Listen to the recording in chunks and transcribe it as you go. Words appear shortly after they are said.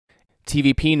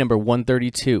TVP number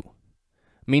 132,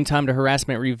 Mean Time to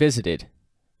Harassment Revisited,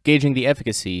 Gauging the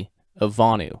Efficacy of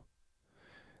Vonu.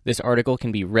 This article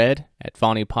can be read at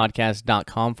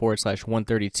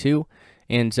vonupodcast.com/132,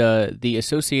 and the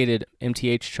associated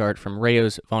MTH chart from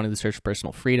Rayo's Vonu, the Search for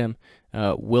Personal Freedom,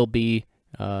 will be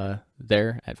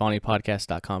there at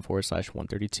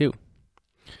vonupodcast.com/132.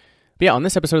 But yeah, on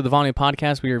this episode of the Vonu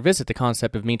Podcast, we revisit the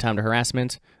concept of mean time to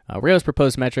harassment, Rayo's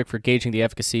proposed metric for gauging the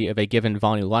efficacy of a given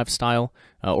Vonu lifestyle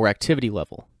or activity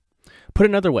level. Put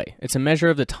another way, it's a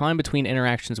measure of the time between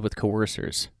interactions with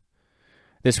coercers.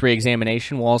 This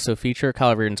reexamination will also feature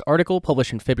Kyle Rearden's article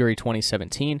published in February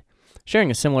 2017,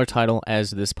 sharing a similar title as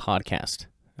this podcast.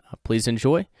 Please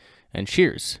enjoy, and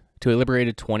cheers to a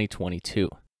liberated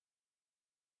 2022.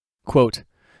 Quote,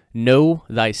 "Know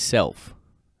thyself,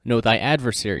 know thy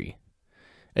adversary.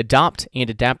 Adopt and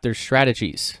adapt their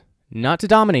strategies, not to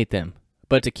dominate them,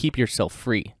 but to keep yourself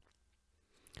free.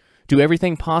 Do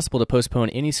everything possible to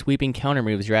postpone any sweeping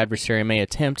countermoves your adversary may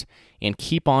attempt, and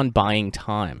keep on buying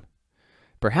time.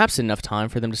 Perhaps enough time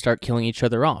for them to start killing each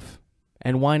other off.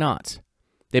 And why not?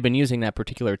 They've been using that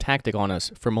particular tactic on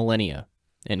us for millennia."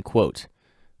 End quote.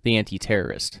 The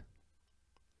anti-terrorist.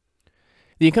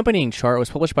 The accompanying chart was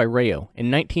published by Rayo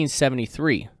in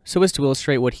 1973 so as to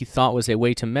illustrate what he thought was a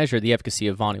way to measure the efficacy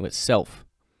of Vonu itself.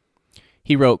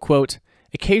 He wrote, quote,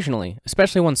 "Occasionally,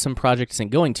 especially when some project isn't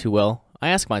going too well, I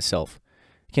ask myself,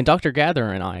 can Dr.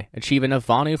 Gatherer and I achieve enough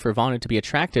Vonu for Vonu to be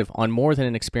attractive on more than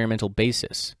an experimental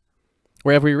basis?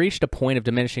 Or have we reached a point of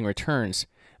diminishing returns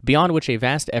beyond which a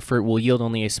vast effort will yield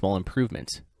only a small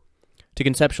improvement? To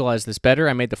conceptualize this better,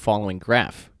 I made the following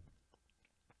graph.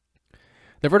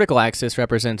 The vertical axis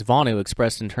represents Vonu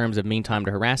expressed in terms of mean time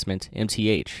to harassment,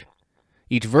 MTH.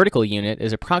 Each vertical unit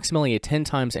is approximately a 10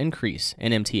 times increase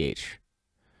in MTH.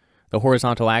 The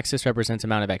horizontal axis represents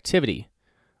amount of activity,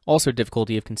 also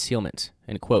difficulty of concealment."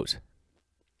 End quote.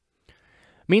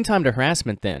 Mean time to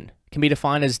harassment, then, can be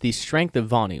defined as the strength of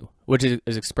Vonu, which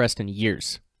is expressed in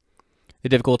years. The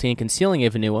difficulty in concealing a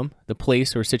Vonuum, the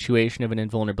place or situation of an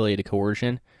invulnerability to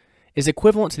coercion, is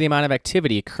equivalent to the amount of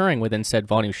activity occurring within said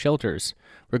Vonu shelters,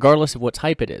 regardless of what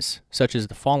type it is, such as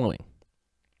the following: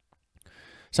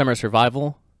 summer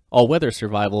survival, all-weather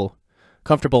survival,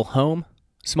 comfortable home,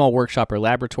 small workshop or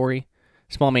laboratory,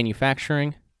 small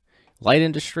manufacturing, light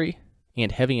industry,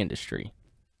 and heavy industry.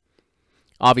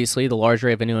 Obviously, the larger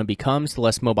a Vonuum becomes, the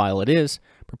less mobile it is,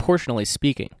 proportionally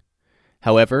speaking.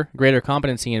 However, greater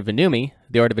competency in Vonumi,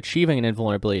 the art of achieving an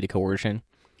invulnerability to coercion,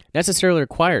 necessarily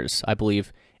requires, I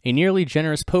believe, a nearly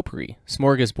generous potpourri,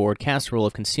 smorgasbord casserole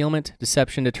of concealment,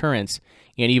 deception, deterrence,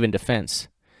 and even defense.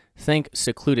 Think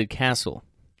secluded castle.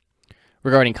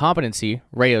 Regarding competency,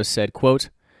 Rayo said,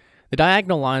 quote, "The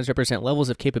diagonal lines represent levels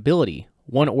of capability,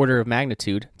 one order of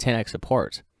magnitude, 10x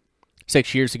apart.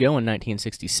 6 years ago in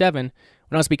 1967,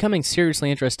 when I was becoming seriously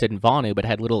interested in Vonu but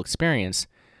had little experience,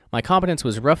 my competence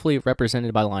was roughly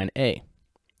represented by line A.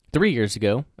 3 years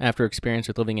ago, after experience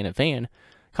with living in a van,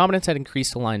 competence had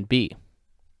increased to line B.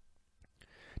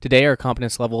 Today, our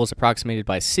competence level is approximated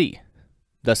by C.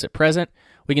 Thus, at present,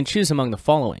 we can choose among the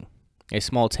following: a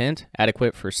small tent,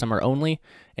 adequate for summer only,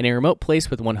 in a remote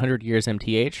place with 100 years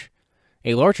MTH,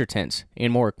 a larger tent,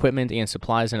 and more equipment and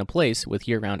supplies in a place with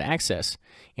year-round access,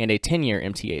 and a 10-year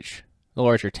MTH. The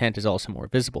larger tent is also more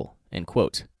visible." End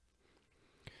quote.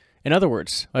 In other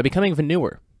words, by becoming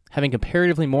Vonuer, having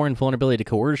comparatively more invulnerability to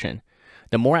coercion,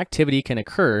 the more activity can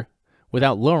occur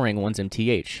without lowering one's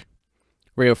MTH.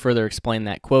 Rayo further explained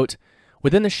that, quote,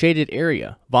 "Within the shaded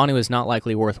area, Vonu is not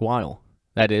likely worthwhile.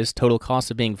 That is, total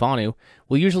cost of being Vonu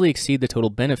will usually exceed the total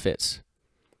benefits.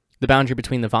 The boundary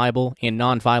between the viable and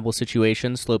non-viable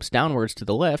situations slopes downwards to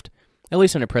the left, at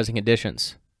least under present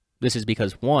conditions. This is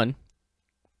because 1.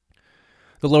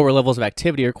 The lower levels of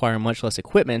activity require much less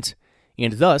equipment,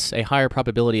 and thus a higher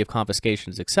probability of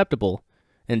confiscation is acceptable,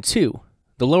 and 2.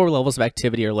 The lower levels of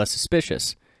activity are less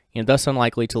suspicious, and thus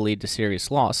unlikely to lead to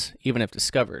serious loss, even if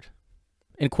discovered."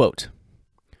 End quote.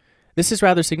 This is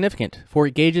rather significant, for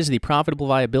it gauges the profitable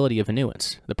viability of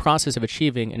Vonuance, the process of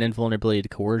achieving an invulnerability to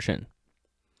coercion.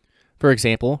 For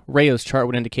example, Rayo's chart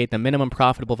would indicate the minimum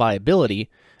profitable viability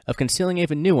of concealing a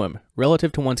Vonuum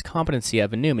relative to one's competency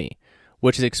at Vonumi,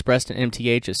 which is expressed in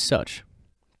MTH as such: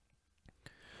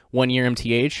 1 year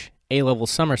MTH, A-level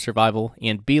summer survival,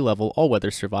 and B-level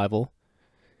all-weather survival;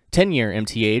 10-year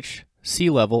MTH,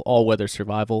 C-level all-weather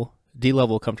survival,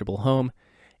 D-level comfortable home,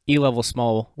 E-level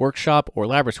small workshop or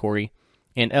laboratory,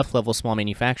 and F-level small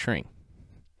manufacturing.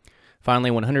 Finally,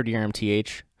 100-year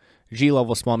MTH,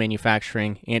 G-level small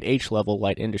manufacturing, and H-level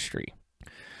light industry.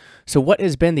 So what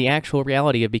has been the actual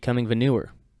reality of becoming Vonuer?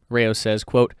 Rayo says,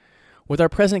 quote, With our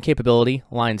present capability,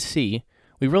 line C,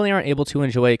 we really aren't able to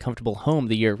enjoy a comfortable home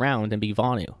the year round and be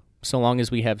Vonu. So long as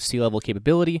we have sea level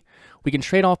capability, we can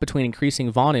trade off between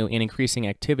increasing Vonu and increasing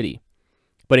activity.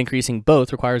 But increasing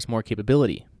both requires more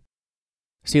capability.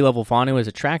 Sea level Vonu is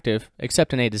attractive,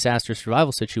 except in a disaster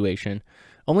survival situation,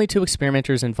 only to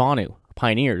experimenters in Vonu,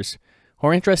 pioneers, who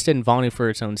are interested in Vonu for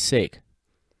its own sake.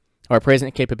 Our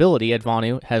present capability at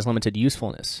Vonu has limited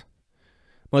usefulness.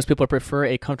 Most people prefer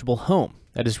a comfortable home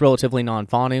that is relatively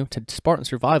non-Vonu to Spartan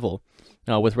survival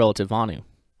with relative Vonu.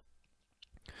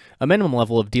 A minimum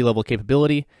level of D-level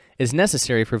capability is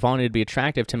necessary for Vonu to be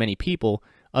attractive to many people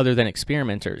other than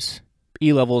experimenters.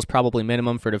 E-level is probably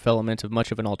minimum for development of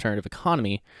much of an alternative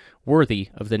economy worthy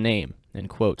of the name." End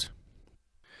quote.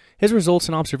 His results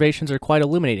and observations are quite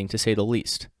illuminating, to say the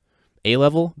least.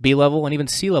 A-level, B-level, and even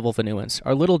C-level Vonuans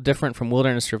are little different from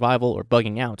wilderness survival or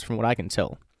bugging out, from what I can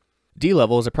tell.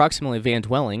 D-level is approximately van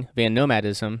dwelling, van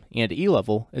nomadism, and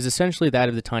E-level is essentially that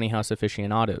of the tiny house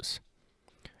aficionados.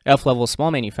 F-level small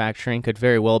manufacturing could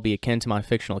very well be akin to my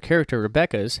fictional character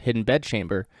Rebecca's hidden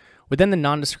bedchamber within the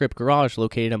nondescript garage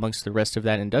located amongst the rest of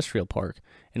that industrial park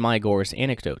in my agorist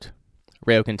anecdote.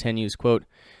 Rayo continues, quote,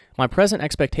 "My present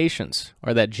expectations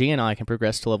are that G and I can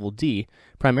progress to level D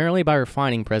primarily by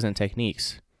refining present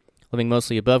techniques, living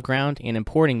mostly above ground and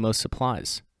importing most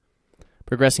supplies.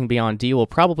 Progressing beyond D will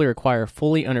probably require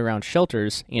fully underground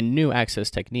shelters and new access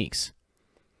techniques.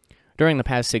 During the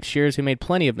past 6 years, we made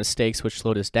plenty of mistakes which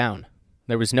slowed us down.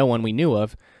 There was no one we knew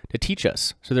of to teach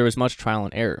us, so there was much trial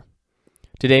and error.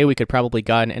 Today, we could probably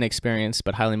guide an inexperienced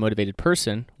but highly motivated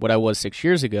person, what I was 6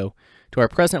 years ago, to our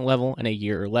present level in a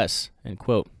year or less." End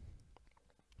quote.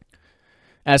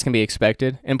 As can be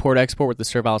expected, import-export with the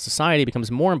servile society becomes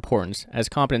more important as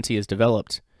competency is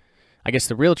developed. I guess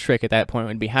the real trick at that point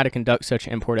would be how to conduct such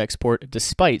import-export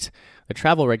despite the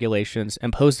travel regulations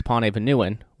imposed upon a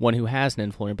Vonuan, one who has an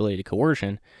invulnerability to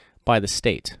coercion, by the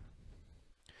state.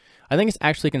 I think it's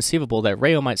actually conceivable that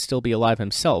Rayo might still be alive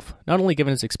himself, not only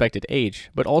given his expected age,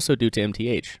 but also due to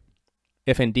MTH.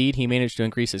 If indeed he managed to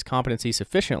increase his competency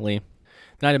sufficiently,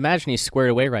 then I'd imagine he's squared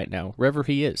away right now, wherever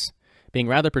he is, being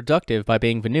rather productive by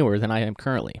being Vonuer than I am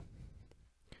currently.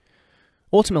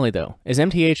 Ultimately, though, is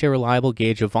MTH a reliable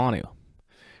gauge of Vonu?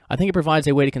 I think it provides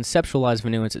a way to conceptualize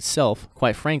Vonuance itself,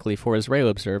 quite frankly, for as Rayo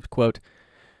observed, quote,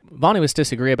 "Vonuists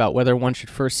disagree about whether one should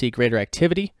first see greater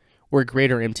activity or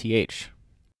greater MTH.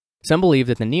 Some believe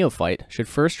that the neophyte should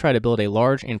first try to build a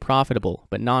large and profitable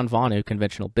but non-Vonu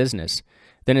conventional business,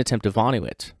 then attempt to Vonu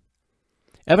it.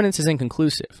 Evidence is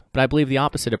inconclusive, but I believe the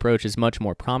opposite approach is much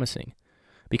more promising.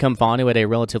 Become Vonu at a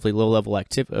relatively low level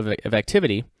of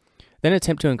activity, then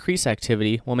attempt to increase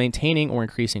activity while maintaining or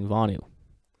increasing Vonu.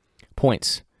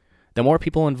 Points. The more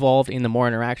people involved in the more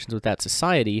interactions with that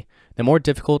society, the more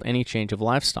difficult any change of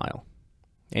lifestyle.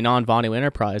 A non-Vonu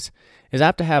enterprise is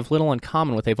apt to have little in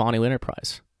common with a Vonu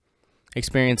enterprise.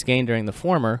 Experience gained during the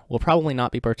former will probably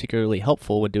not be particularly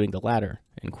helpful when doing the latter."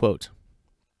 End quote.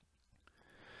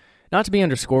 Not to be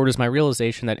underscored is my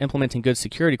realization that implementing good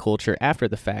security culture after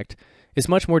the fact is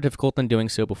much more difficult than doing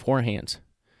so beforehand.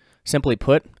 Simply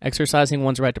put, exercising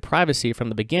one's right to privacy from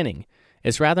the beginning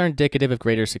is rather indicative of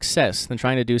greater success than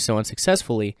trying to do so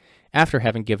unsuccessfully after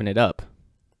having given it up.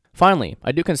 Finally,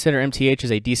 I do consider MTH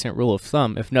as a decent rule of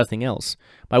thumb, if nothing else,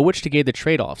 by which to gauge the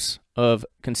trade-offs of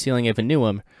concealing a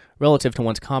Vonuum relative to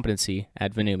one's competency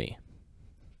at Vonumi.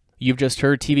 You've just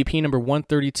heard TVP number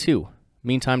 132,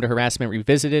 Meantime to Harassment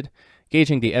Revisited,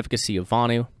 Gauging the Efficacy of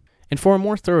Vonu. And for a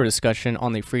more thorough discussion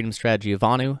on the freedom strategy of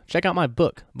Vonu, check out my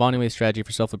book, Vonu: A Strategy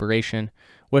for Self-Liberation,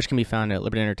 which can be found at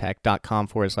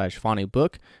libertyinterattack.com/Vonu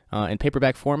book in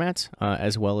paperback format,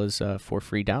 as well as for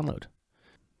free download.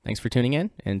 Thanks for tuning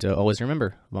in, and always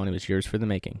remember, Vonu is yours for the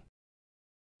making.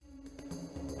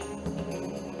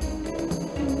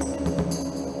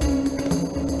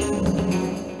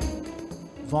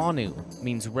 Vonu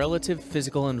means relative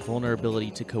physical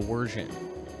invulnerability to coercion.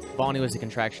 Vonu is a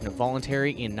contraction of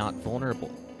voluntary and not vulnerable.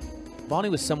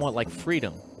 Vonu is somewhat like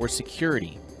freedom or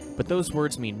security, but those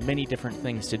words mean many different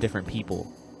things to different people.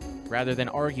 Rather than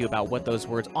argue about what those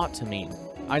words ought to mean,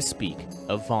 I speak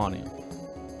of Vonu.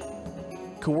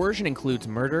 Coercion includes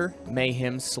murder,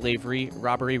 mayhem, slavery,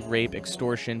 robbery, rape,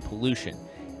 extortion, pollution,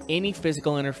 any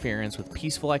physical interference with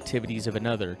peaceful activities of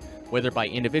another, whether by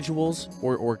individuals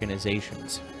or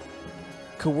organizations.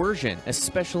 Coercion,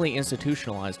 especially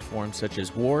institutionalized forms such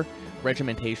as war,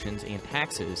 regimentations, and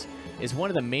taxes, is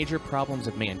one of the major problems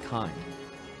of mankind.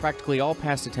 Practically all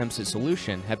past attempts at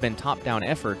solution have been top-down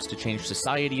efforts to change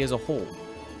society as a whole.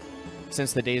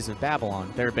 Since the days of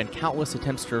Babylon, there have been countless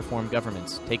attempts to reform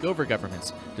governments, take over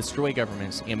governments, destroy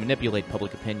governments, and manipulate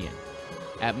public opinion.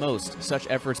 At most, such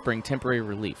efforts bring temporary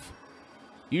relief.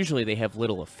 Usually they have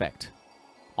little effect.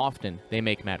 Often, they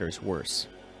make matters worse.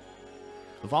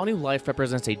 Vonu Life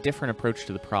represents a different approach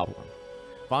to the problem.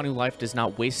 Vonu Life does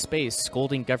not waste space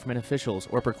scolding government officials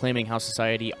or proclaiming how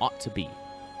society ought to be.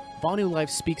 Vonu Life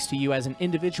speaks to you as an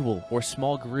individual or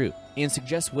small group and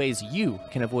suggests ways you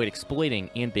can avoid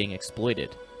exploiting and being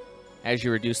exploited. As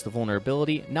you reduce the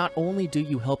vulnerability, not only do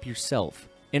you help yourself,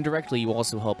 indirectly you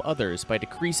also help others by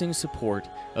decreasing support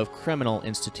of criminal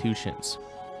institutions.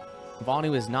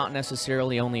 Vonu is not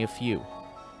necessarily only a few.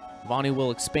 Vonu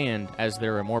will expand as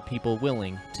there are more people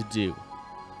willing to do.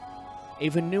 A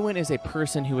Vonuan is a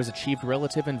person who has achieved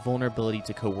relative invulnerability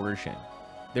to coercion.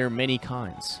 There are many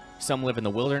kinds. Some live in the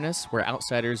wilderness, where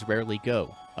outsiders rarely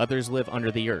go. Others live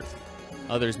under the earth.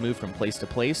 Others move from place to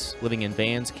place, living in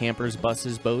vans, campers,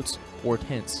 buses, boats, or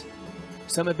tents.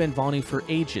 Some have been Vonu for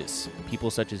ages,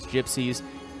 people such as gypsies,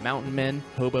 mountain men,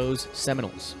 hobos,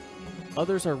 Seminoles.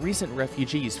 Others are recent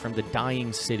refugees from the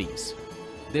dying cities.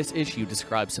 This issue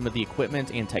describes some of the equipment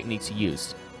and techniques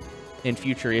used. In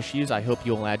future issues, I hope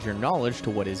you'll add your knowledge to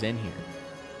what is in here.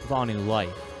 Vonu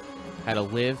Life. How to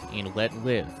live and let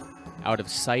live, out of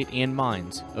sight and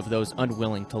minds of those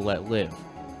unwilling to let live,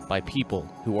 by people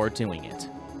who are doing it.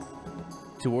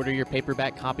 To order your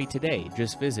paperback copy today,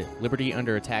 just visit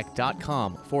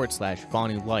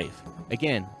libertyunderattack.com/Vonu Life.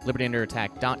 Again,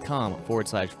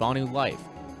 libertyunderattack.com/Vonu Life.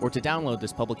 Or to download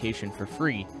this publication for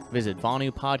free, visit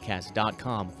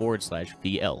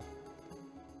vonupodcast.com/VL.